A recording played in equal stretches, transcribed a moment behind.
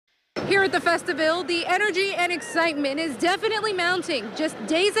Here at the festival, the energy and excitement is definitely mounting, just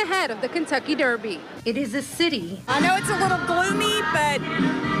days ahead of the Kentucky Derby. It is a city. I know it's a little gloomy, but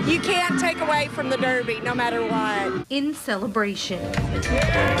you can't take away from the Derby, no matter what. In celebration.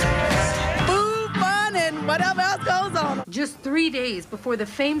 Food, fun, and whatever else goes on. Just 3 days before the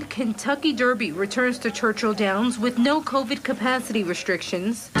famed Kentucky Derby returns to Churchill Downs with no COVID capacity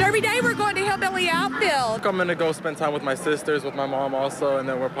restrictions. Derby Day, we're going to Hillbilly Outfield. I'm gonna go spend time with my sisters, with my mom also, and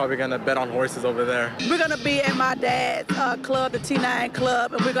then we're probably gonna bet on horses over there. We're gonna be in my dad's club, the T9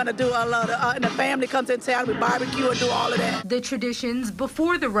 Club, and we're gonna do a lot of, and the family comes in town, we barbecue and do all of that. The traditions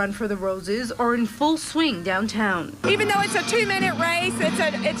before the Run for the Roses are in full swing downtown. Even though it's a 2-minute race,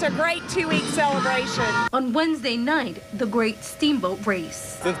 it's a great 2-week celebration. On Wednesday night, the great Steamboat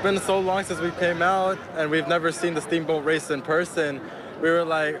Race. It's been so long since we came out, and we've never seen the Steamboat Race in person. We were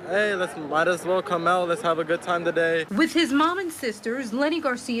like, hey, might as well come out. Let's have a good time today. With his mom and sisters, Lenny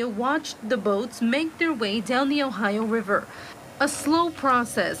Garcia watched the boats make their way down the Ohio River. A slow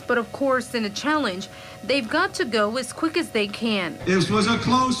process, but of course, in a challenge, they've got to go as quick as they can. This was a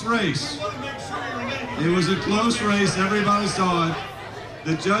close race. It was a close race. Everybody saw it.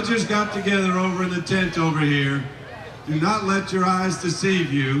 The judges got together over in the tent over here. Do not let your eyes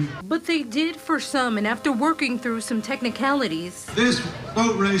deceive you. But they did for some, and after working through some technicalities, This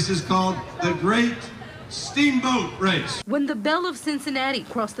boat race is called the Great Steamboat Race. when the Belle of Cincinnati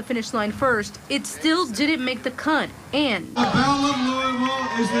crossed the finish line first, it still didn't make the cut. And The Belle of Louisville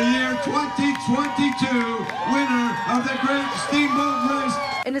is the year 2022 winner of the Great Steamboat Race.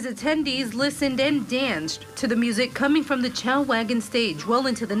 as attendees listened and danced to the music coming from the Chow Wagon stage well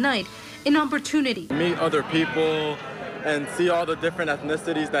into the night, an opportunity. Meet other people and see all the different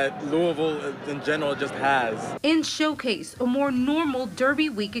ethnicities that Louisville in general just has. And showcase a more normal Derby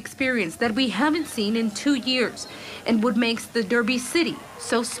week experience that we haven't seen in 2 years, and what makes the Derby City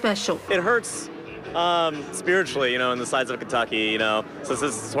so special. It hurts spiritually, in the sides of Kentucky,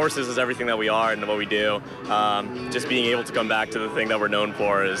 since horses is everything that we are and what we do. Just being able to come back to the thing that we're known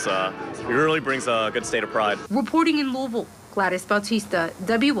for it really brings a good state of pride. Reporting in Louisville, Gladys Bautista,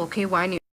 WOKY News.